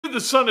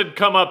the sun had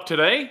come up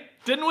today,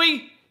 didn't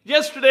we?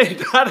 Yesterday,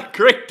 not a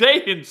great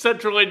day in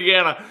central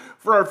Indiana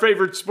for our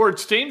favorite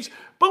sports teams,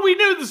 but we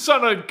knew the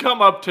sun had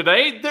come up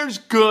today. There's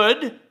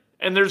good,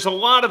 and there's a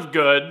lot of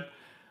good.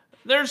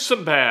 There's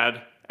some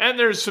bad, and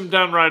there's some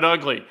downright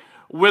ugly.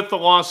 With the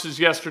losses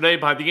yesterday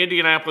by the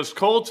Indianapolis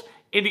Colts,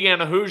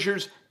 Indiana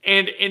Hoosiers,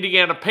 and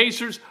Indiana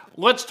Pacers,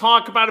 let's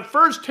talk about it.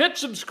 First, hit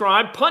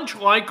subscribe, punch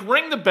like,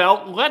 ring the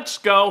bell. Let's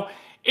go.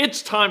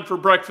 It's time for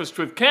Breakfast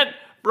with Kent,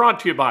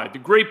 brought to you by the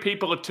great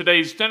people at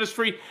Today's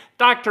Dentistry.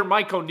 Dr.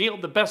 Mike O'Neill,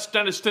 the best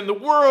dentist in the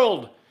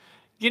world.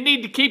 You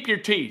need to keep your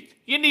teeth.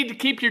 You need to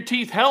keep your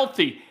teeth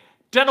healthy.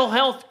 Dental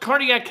health,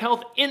 cardiac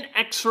health,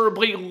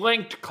 inexorably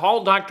linked.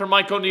 Call Dr.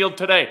 Mike O'Neill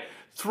today.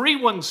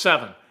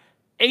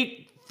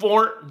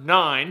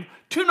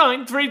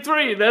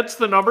 317-849-2933. That's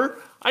the number.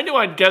 I knew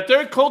I'd get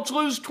there. Colts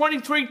lose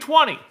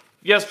 23-20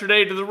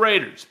 yesterday to the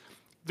Raiders.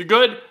 The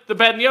good, the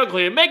bad, and the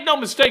ugly. And make no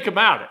mistake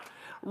about it.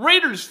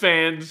 Raiders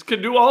fans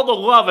can do all the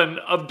loving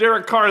of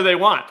Derek Carr they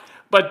want.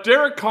 But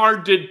Derek Carr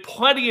did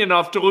plenty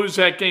enough to lose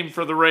that game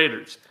for the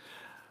Raiders.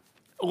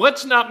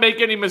 Let's not make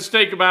any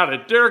mistake about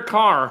it. Derek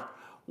Carr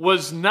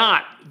was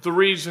not the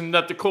reason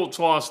that the Colts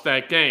lost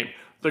that game.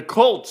 The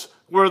Colts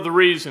were the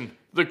reason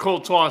the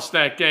Colts lost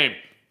that game.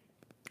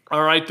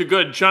 All right, the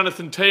good.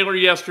 Jonathan Taylor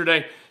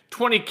yesterday,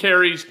 20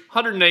 carries,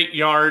 108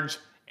 yards,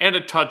 and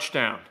a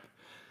touchdown.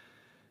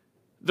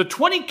 The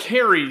 20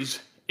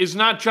 carries is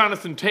not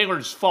Jonathan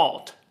Taylor's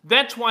fault.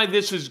 That's why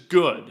this is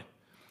good.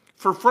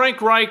 For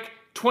Frank Reich,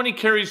 20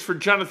 carries for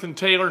Jonathan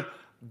Taylor,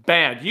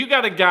 bad. You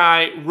got a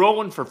guy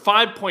rolling for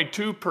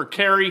 5.2 per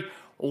carry.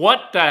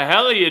 What the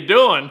hell are you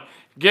doing?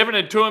 Giving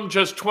it to him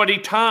just 20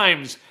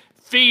 times.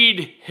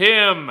 Feed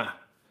him.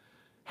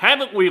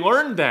 Haven't we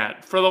learned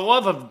that? For the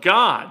love of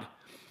God.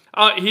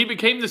 He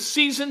became the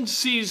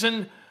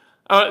single-season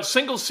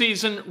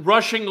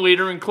rushing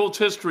leader in Colts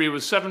history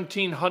with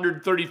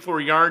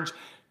 1,734 yards,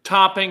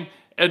 topping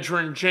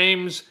Edgerrin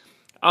James.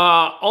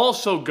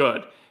 Also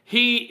good.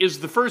 He is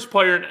the first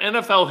player in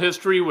NFL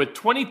history with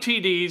 20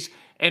 TDs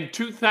and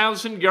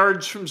 2,000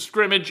 yards from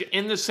scrimmage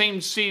in the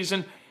same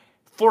season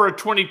for a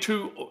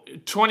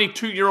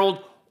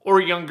 22-year-old or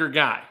younger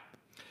guy.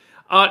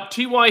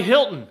 T.Y.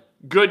 Hilton,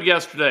 good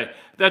yesterday.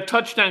 That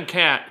touchdown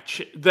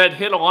catch that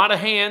hit a lot of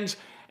hands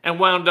and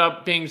wound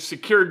up being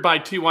secured by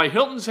T.Y.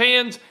 Hilton's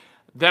hands,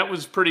 that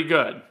was pretty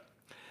good.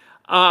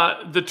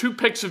 The two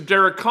picks of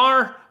Derek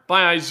Carr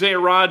by Isaiah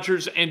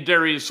Rodgers and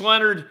Darius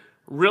Leonard,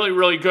 really,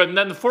 really good. And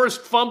then the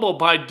forced fumble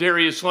by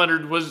Darius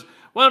Leonard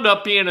wound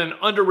up being an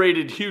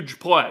underrated huge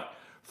play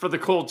for the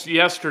Colts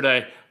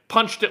yesterday.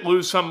 Punched it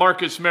loose on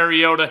Marcus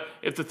Mariota.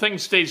 If the thing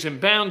stays in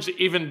bounds,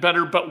 even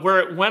better. But where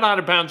it went out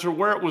of bounds or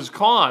where it was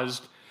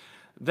caused,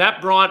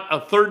 that brought a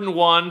 3rd and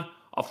 1.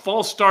 A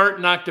false start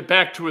knocked it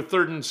back to a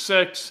 3rd and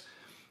 6.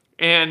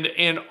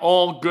 And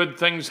all good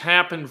things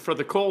happened for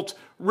the Colts,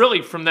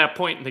 really from that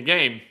point in the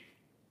game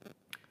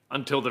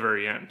until the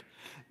very end.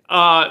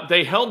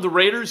 They held the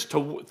Raiders to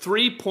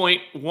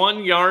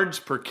 3.1 yards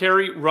per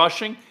carry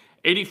rushing,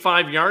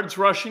 85 yards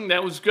rushing.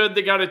 That was good.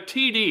 They got a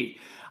TD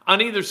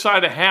on either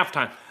side of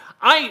halftime.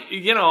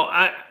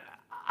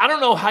 I don't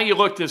know how you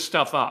look this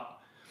stuff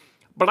up,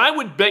 but I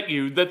would bet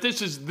you that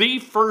this is the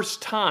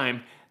first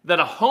time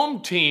that a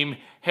home team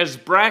has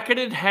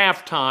bracketed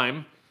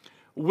halftime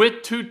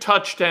with 2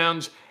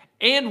 touchdowns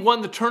and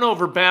won the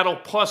turnover battle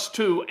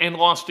 +2 and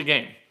lost a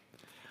game.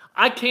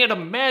 I can't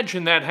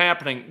imagine that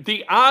happening.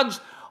 The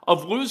odds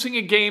of losing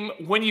a game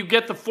when you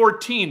get the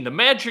 14, the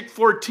magic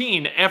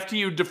 14 after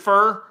you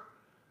defer,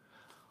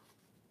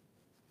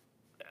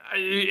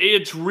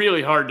 it's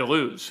really hard to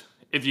lose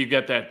if you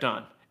get that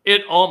done.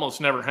 It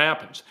almost never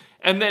happens.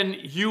 And then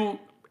you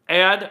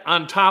add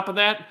on top of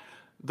that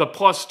the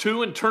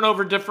 +2 and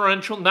turnover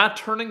differential, not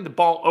turning the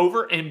ball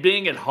over and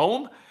being at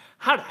home.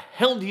 How the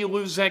hell do you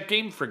lose that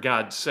game, for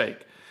God's sake?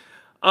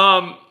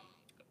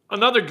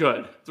 Another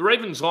good. The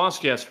Ravens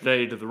lost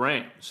yesterday to the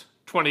Rams,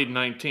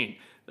 20-19.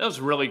 That was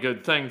a really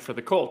good thing for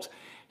the Colts.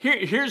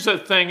 Here's a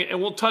thing,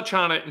 and we'll touch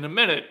on it in a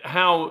minute,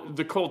 how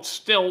the Colts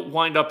still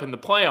wind up in the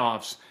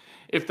playoffs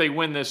if they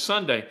win this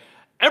Sunday.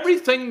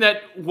 Everything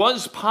that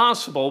was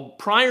possible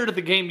prior to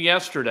the game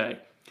yesterday,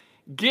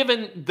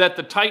 given that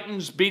the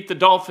Titans beat the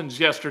Dolphins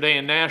yesterday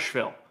in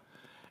Nashville,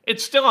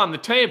 it's still on the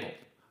table.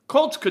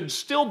 Colts could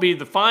still be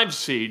the 5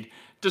 seed,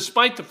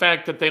 despite the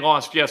fact that they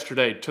lost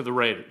yesterday to the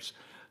Raiders.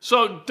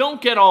 So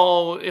don't get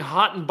all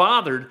hot and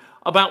bothered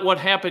about what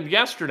happened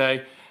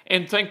yesterday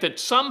and think that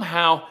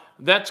somehow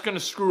that's going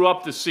to screw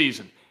up the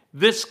season.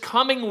 This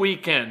coming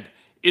weekend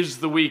is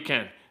the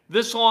weekend.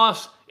 This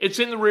loss, it's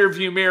in the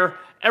rearview mirror.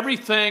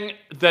 Everything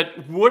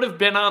that would have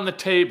been on the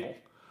table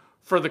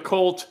for the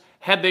Colts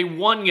had they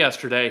won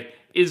yesterday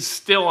is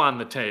still on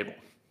the table.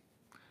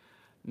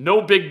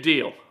 No big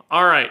deal.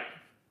 All right.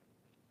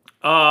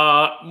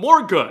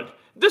 More good.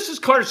 This is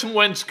Carson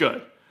Wentz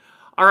good.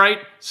 All right.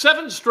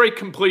 7 straight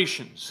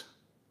completions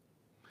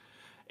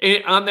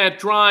on that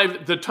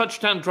drive, the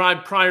touchdown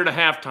drive prior to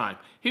halftime.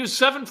 He was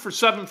 7 for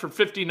 7 for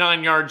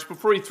 59 yards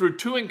before he threw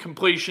 2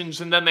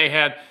 incompletions, and then they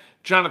had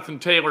Jonathan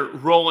Taylor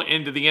roll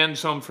into the end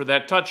zone for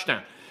that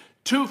touchdown.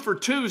 2 for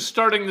 2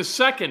 starting the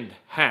second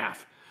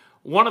half.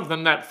 One of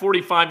them, that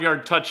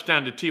 45-yard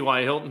touchdown to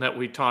T.Y. Hilton that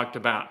we talked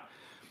about.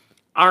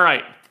 All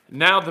right,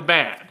 now the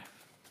bad.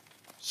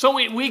 So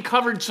we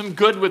covered some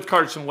good with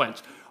Carson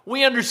Wentz.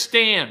 We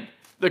understand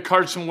that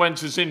Carson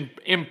Wentz is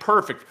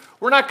imperfect.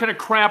 We're not going to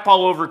crap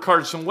all over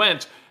Carson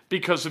Wentz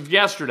because of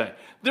yesterday.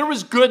 There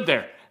was good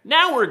there.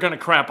 Now we're going to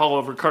crap all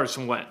over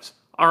Carson Wentz.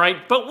 All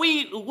right, but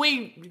we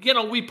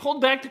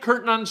pulled back the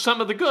curtain on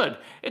some of the good.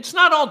 It's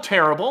not all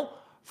terrible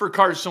for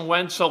Carson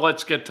Wentz, so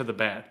let's get to the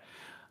bad.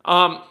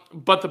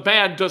 But the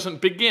bad doesn't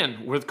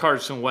begin with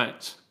Carson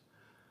Wentz.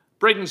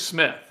 Braden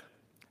Smith,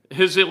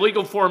 his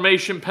illegal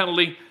formation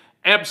penalty,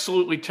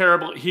 absolutely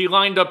terrible. He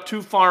lined up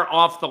too far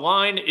off the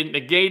line. It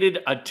negated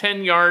a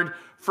 10-yard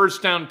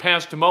first down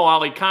pass to Mo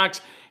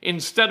Alley-Cox.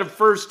 Instead of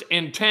 1st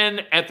and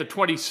 10 at the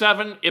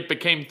 27, it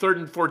became 3rd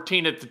and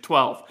 14 at the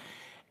 12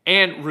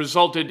 and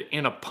resulted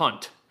in a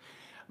punt.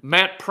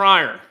 Matt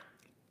Pryor,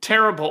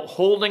 terrible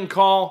holding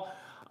call.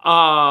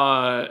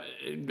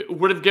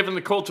 Would have given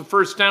the Colts a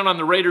first down on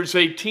the Raiders'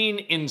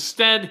 18.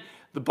 Instead,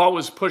 the ball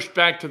was pushed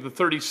back to the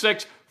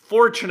 36.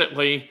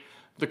 Fortunately,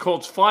 the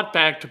Colts fought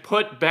back to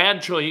put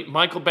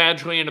Michael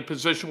Badgley in a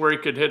position where he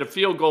could hit a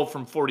field goal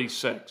from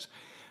 46.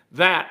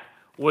 That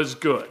was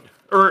good.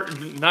 Or,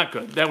 not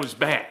good. That was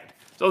bad.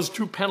 Those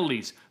two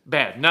penalties,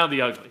 bad. Now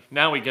the ugly.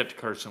 Now we get to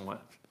Carson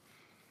Wentz.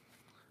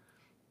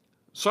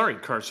 Sorry,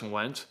 Carson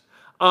Wentz.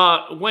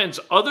 Wentz,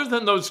 other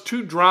than those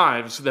two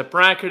drives that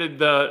bracketed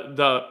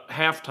the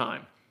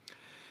halftime,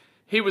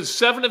 he was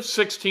 7 of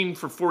 16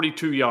 for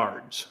 42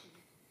 yards.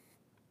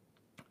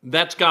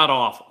 That's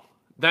god-awful.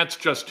 That's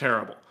just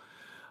terrible.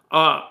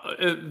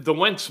 The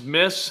Wentz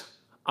miss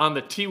on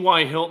the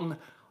T.Y. Hilton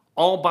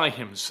all by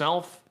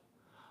himself,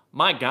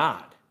 my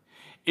God.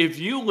 If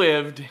you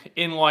lived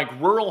in like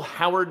rural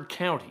Howard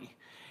County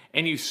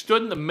and you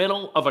stood in the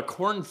middle of a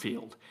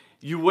cornfield,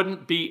 you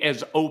wouldn't be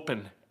as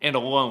open and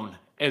alone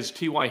as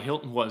T.Y.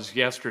 Hilton was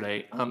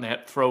yesterday on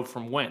that throw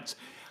from Wentz.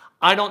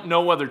 I don't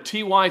know whether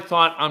T.Y.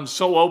 thought, I'm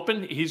so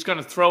open, he's going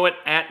to throw it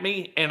at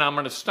me and I'm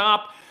going to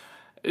stop.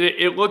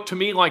 It looked to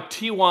me like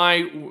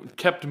T.Y.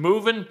 kept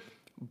moving,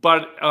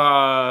 but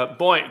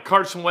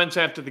Carson Wentz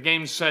after the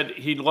game said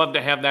he'd love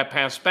to have that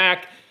pass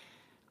back.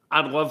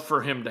 I'd love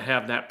for him to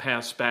have that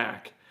pass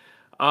back.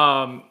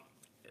 That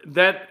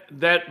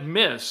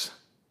miss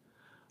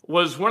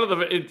was one of the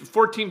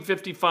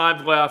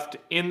 14:55 left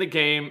in the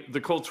game. The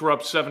Colts were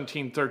up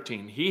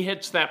 17-13. He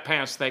hits that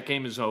pass, that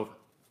game is over.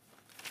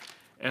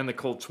 And the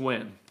Colts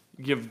win.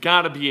 You've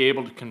got to be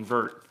able to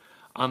convert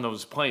on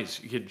those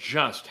plays. You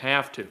just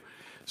have to.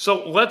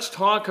 So let's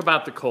talk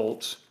about the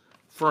Colts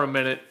for a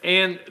minute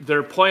and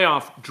their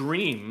playoff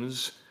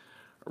dreams,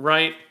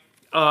 right?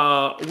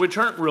 Which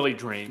aren't really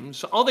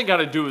dreams. All they got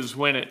to do is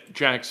win at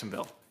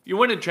Jacksonville. You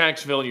win at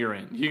Jacksonville, you're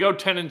in. You go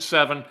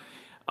 10-7,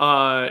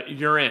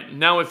 you're in.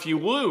 Now, if you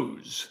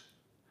lose,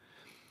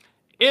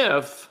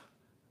 if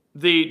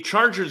the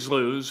Chargers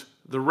lose,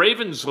 the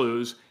Ravens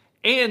lose,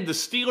 and the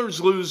Steelers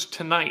lose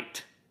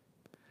tonight,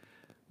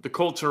 the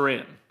Colts are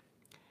in.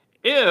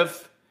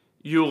 If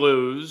you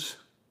lose,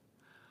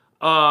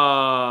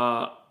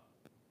 the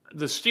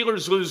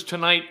Steelers lose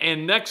tonight,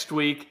 and next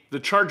week the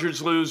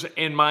Chargers lose,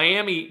 and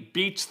Miami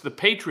beats the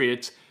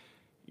Patriots,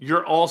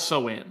 you're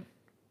also in.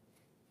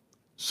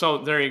 So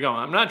there you go.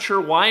 I'm not sure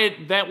why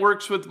that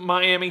works with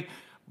Miami,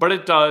 but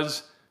it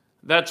does.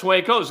 That's the way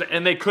it goes.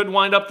 And they could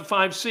wind up the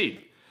 5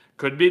 seed.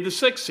 Could be the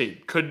 6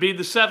 seed. Could be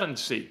the 7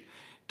 seed.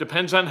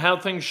 Depends on how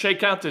things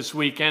shake out this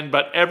weekend,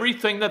 but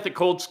everything that the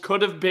Colts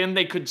could have been,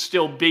 they could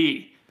still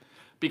be,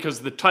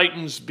 because the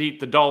Titans beat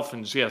the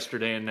Dolphins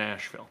yesterday in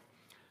Nashville.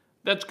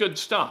 That's good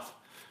stuff.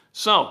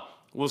 So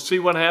we'll see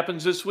what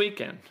happens this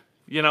weekend.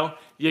 You know,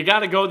 you got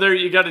to go there.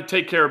 You got to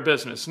take care of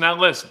business. Now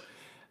listen,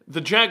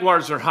 the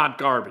Jaguars are hot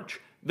garbage.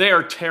 They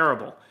are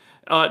terrible.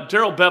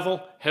 Darrell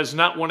Bevell has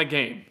not won a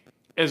game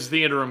as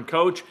the interim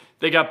coach.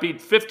 They got beat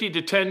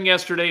 50-10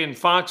 yesterday in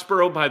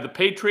Foxborough by the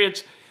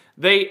Patriots.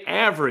 They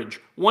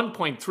average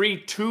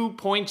 1.32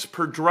 points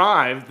per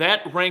drive.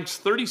 That ranks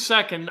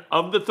 32nd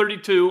of the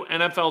 32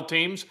 NFL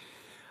teams.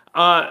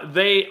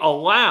 They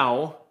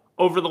allow,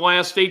 over the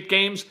last 8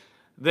 games,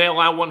 they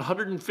allow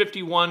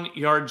 151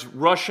 yards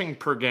rushing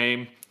per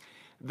game.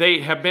 They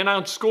have been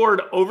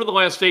outscored over the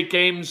last 8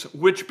 games,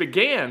 which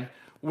began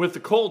with the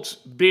Colts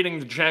beating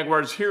the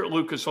Jaguars here at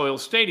Lucas Oil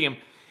Stadium,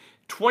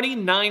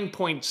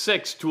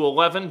 29.6 to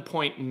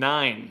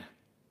 11.9.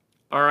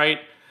 All right.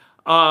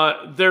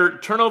 Their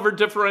turnover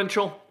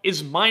differential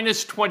is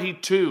minus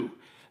 22.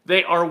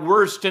 They are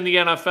worst in the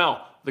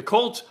NFL. The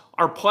Colts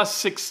are plus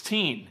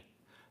 16.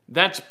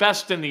 That's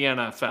best in the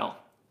NFL.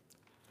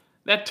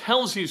 That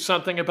tells you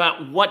something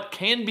about what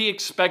can be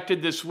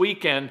expected this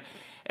weekend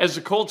as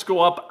the Colts go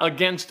up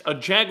against a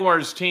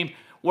Jaguars team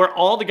where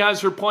all the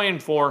guys are playing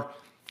for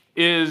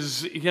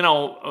is,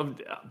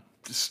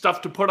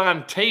 stuff to put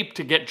on tape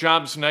to get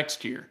jobs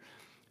next year.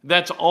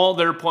 That's all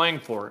they're playing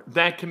for.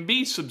 That can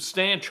be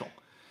substantial.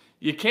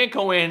 You can't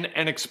go in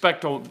and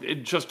expect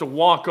just to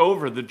walk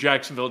over the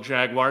Jacksonville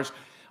Jaguars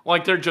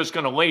like they're just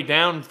going to lay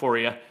down for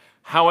you.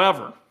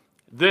 However,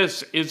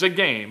 this is a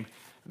game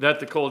that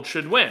the Colts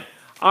should win.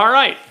 All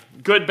right,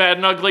 good, bad,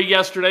 and ugly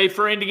yesterday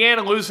for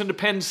Indiana losing to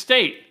Penn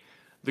State.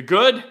 The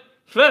good?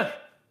 I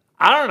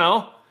don't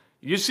know.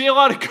 You see a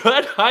lot of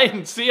good? I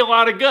didn't see a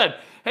lot of good.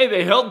 Hey,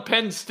 they held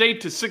Penn State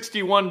to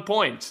 61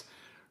 points,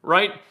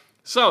 right?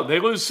 So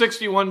they lose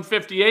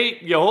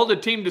 61-58. You hold a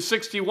team to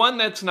 61,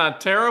 that's not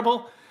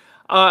terrible.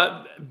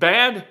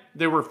 Bad,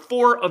 they were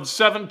 4 of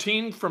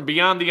 17 from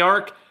beyond the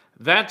arc.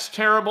 That's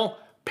terrible.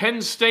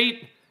 Penn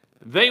State,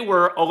 they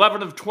were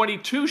 11 of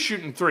 22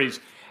 shooting threes.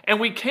 And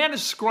we can't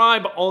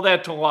ascribe all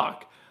that to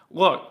luck.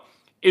 Look,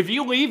 if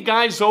you leave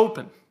guys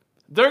open,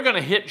 they're going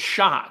to hit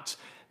shots.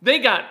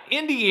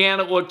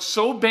 Indiana looked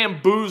so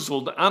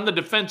bamboozled on the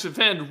defensive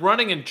end,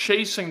 running and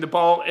chasing the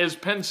ball as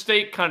Penn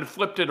State kind of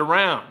flipped it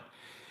around.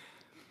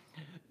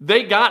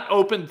 They got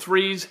open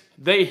threes.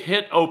 They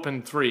hit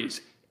open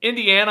threes.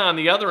 Indiana, on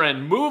the other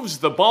end, moves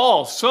the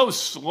ball so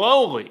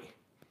slowly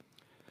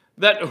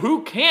that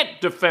who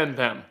can't defend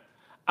them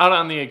out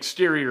on the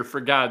exterior, for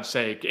God's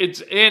sake?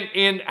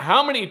 And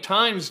how many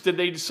times did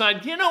they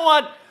decide, you know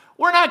what,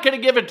 we're not going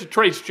to give it to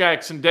Trace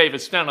Jackson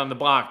Davis down on the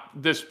block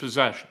this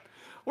possession.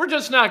 We're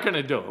just not going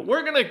to do it.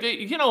 We're going to,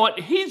 you know what,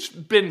 he's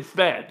been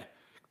fed.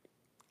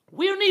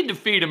 We don't need to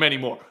feed him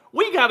anymore.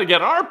 We got to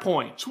get our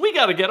points. We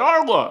got to get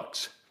our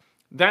looks.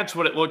 That's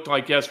what it looked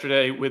like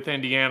yesterday with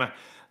Indiana.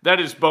 That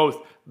is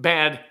both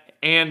bad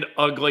and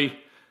ugly.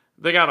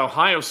 They got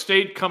Ohio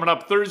State coming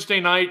up Thursday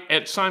night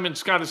at Simon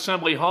Scott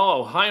Assembly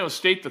Hall. Ohio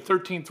State, the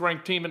 13th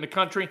ranked team in the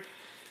country.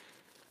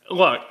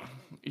 Look,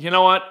 you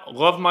know what?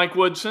 Love Mike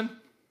Woodson.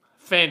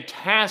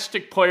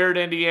 Fantastic player at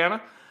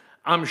Indiana.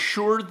 I'm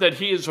sure that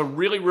he is a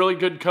really, really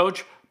good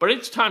coach, but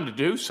it's time to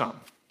do something.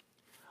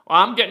 Well,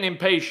 I'm getting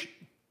impatient.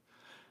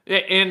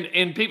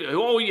 And people,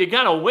 oh, you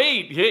got to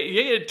wait.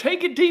 You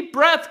take a deep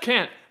breath,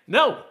 Kent.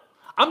 No,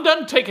 I'm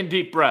done taking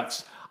deep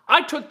breaths.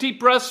 I took deep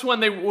breaths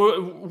when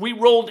we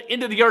rolled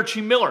into the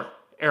Archie Miller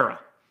era.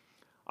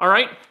 All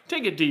right?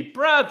 Take a deep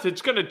breath.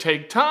 It's going to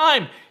take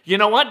time. You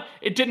know what?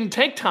 It didn't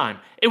take time.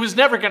 It was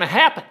never going to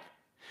happen.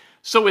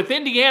 So with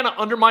Indiana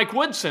under Mike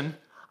Woodson,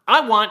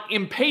 I want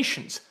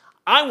impatience.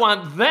 I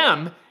want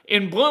them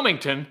in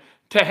Bloomington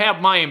to have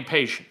my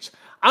impatience.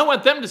 I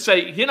want them to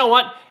say, you know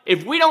what?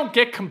 If we don't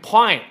get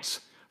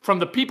compliance from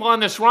the people on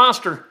this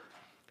roster,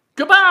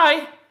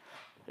 goodbye.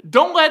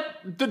 Don't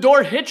let the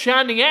door hit you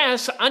on the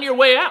ass on your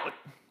way out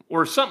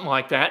or something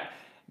like that.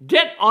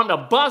 Get on a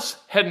bus,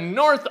 head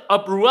north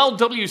up Ruel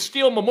W.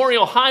 Steele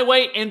Memorial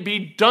Highway and be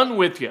done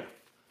with you.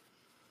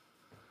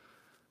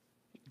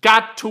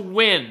 Got to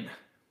win.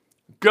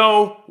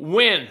 Go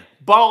win.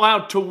 Ball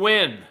out to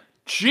win.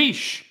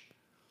 Sheesh.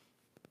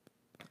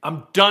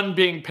 I'm done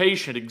being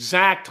patient.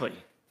 Exactly.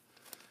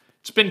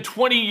 It's been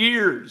 20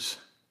 years.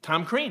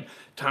 Tom Crean.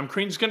 Tom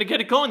Crean's going to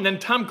get it going. Then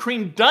Tom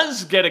Crean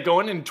does get it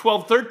going in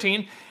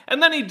 12-13.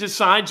 And then he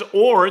decides,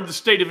 or the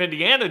state of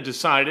Indiana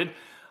decided,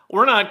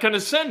 we're not going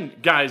to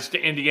send guys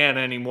to Indiana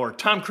anymore.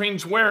 Tom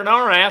Crean's wearing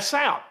our ass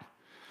out.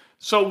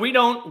 So we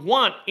don't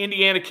want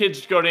Indiana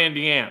kids to go to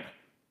Indiana.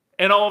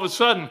 And all of a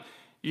sudden,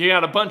 you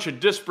got a bunch of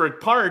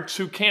disparate parts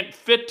who can't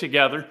fit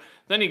together.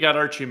 Then you got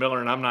Archie Miller,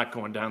 and I'm not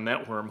going down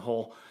that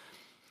wormhole.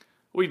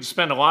 We'd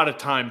spend a lot of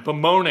time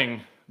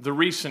bemoaning the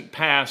recent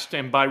past,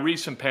 and by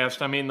recent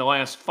past, I mean the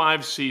last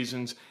 5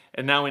 seasons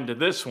and now into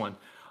this one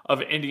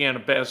of Indiana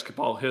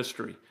basketball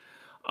history.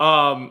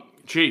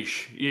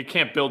 Geesh, you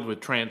can't build with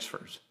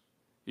transfers.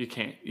 You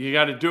can't. You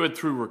got to do it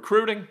through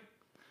recruiting.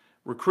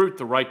 Recruit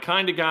the right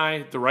kind of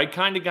guy. The right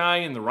kind of guy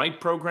in the right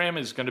program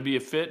is going to be a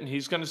fit, and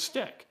he's going to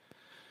stick.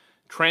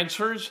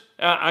 Transfers,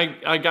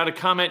 I got a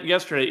comment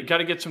yesterday. You got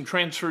to get some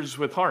transfers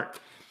with heart.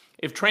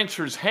 If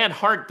transfers had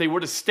heart, they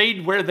would have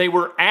stayed where they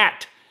were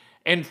at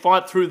and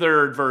fought through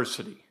their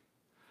adversity.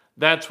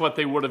 That's what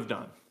they would have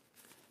done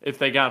if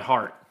they got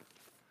heart.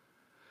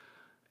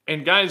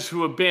 And guys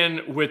who have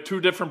been with 2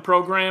 different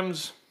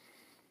programs,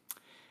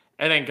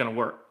 it ain't going to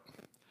work.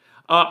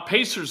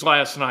 Pacers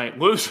last night,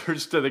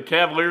 losers to the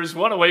Cavaliers,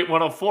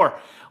 108-104.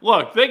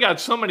 Look, they got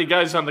so many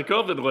guys on the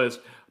COVID list.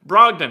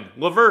 Brogdon,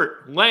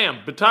 LeVert, Lamb,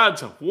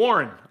 Batadze,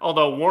 Warren,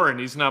 although Warren,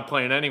 he's not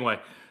playing anyway.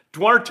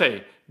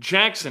 Duarte,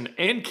 Jackson,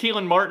 and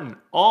Keelan Martin,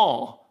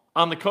 all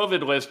on the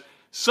COVID list.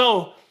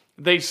 So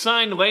they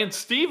signed Lance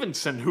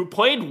Stevenson, who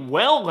played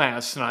well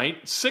last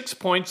night. 6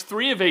 points,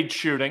 3 of 8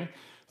 shooting,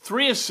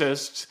 3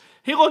 assists.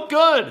 He looked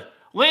good.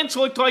 Lance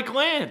looked like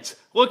Lance.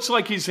 Looks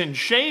like he's in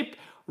shape,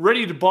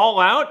 ready to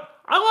ball out.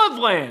 I love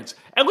Lance.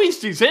 At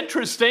least he's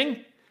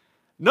interesting.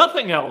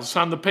 Nothing else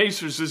on the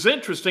Pacers is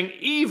interesting.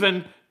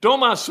 Even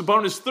Domas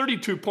Sabonis,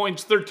 32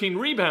 points, 13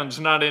 rebounds,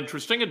 not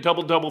interesting. A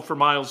double-double for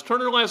Miles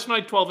Turner last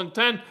night, 12 and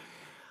 10.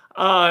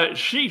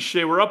 Sheesh,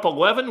 they were up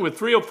 11 with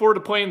 3:04 to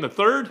play in the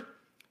third.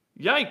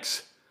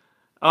 Yikes.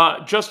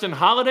 Justin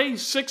Holiday,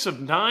 6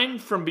 of 9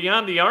 from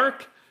beyond the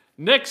arc.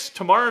 Knicks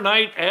tomorrow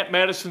night at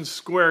Madison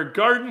Square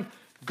Garden.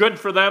 Good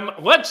for them.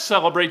 Let's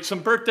celebrate some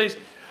birthdays.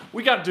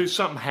 We got to do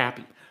something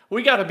happy.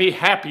 We got to be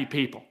happy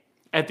people.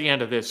 at the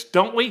end of this,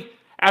 don't we?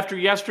 After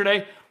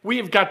yesterday, we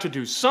have got to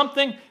do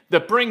something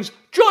that brings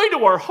joy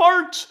to our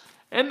hearts,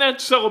 and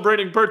that's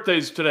celebrating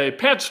birthdays today.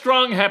 Pat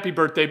Strong, happy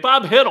birthday.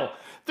 Bob Hiddle,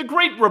 the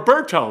great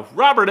Roberto,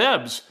 Robert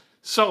Ebbs,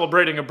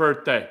 celebrating a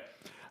birthday.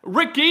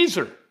 Rick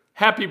Geezer,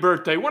 happy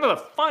birthday. One of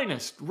the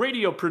finest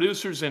radio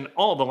producers in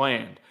all the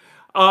land.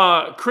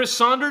 Chris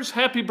Saunders,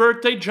 happy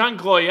birthday. John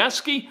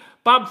Gloyeski,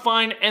 Bob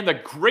Fine, and the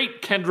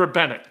great Kendra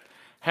Bennett,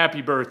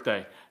 happy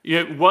birthday.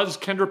 It was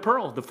Kendra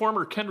Pearl, the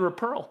former Kendra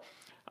Pearl,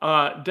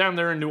 down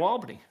there in New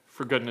Albany,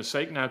 for goodness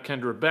sake. Now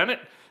Kendra Bennett,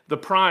 the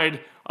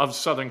pride of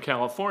Southern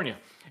California.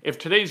 If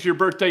today's your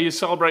birthday, you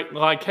celebrate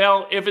like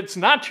hell. If it's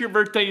not your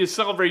birthday, you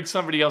celebrate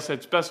somebody else.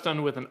 That's best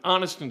done with an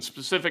honest and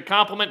specific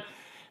compliment.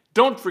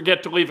 Don't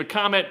forget to leave a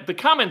comment. The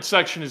comment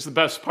section is the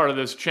best part of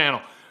this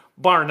channel,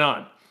 bar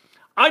none.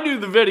 I do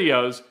the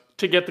videos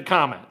to get the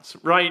comments,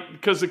 right?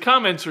 Because the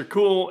comments are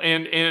cool,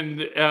 and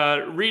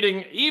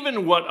reading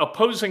even what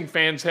opposing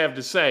fans have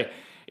to say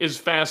is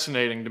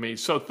fascinating to me.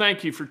 So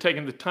thank you for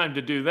taking the time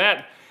to do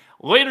that.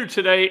 Later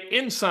today,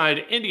 inside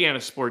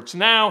Indiana Sports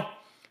Now,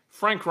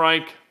 Frank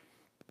Reich,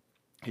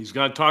 he's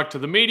going to talk to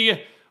the media,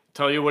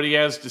 tell you what he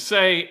has to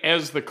say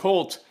as the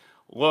Colts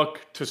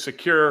look to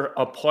secure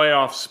a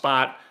playoff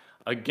spot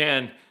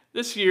again.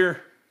 This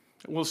year,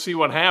 we'll see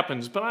what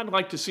happens, but I'd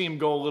like to see him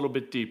go a little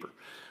bit deeper.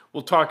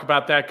 We'll talk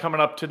about that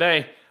coming up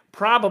today,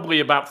 probably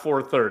about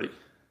 4:30.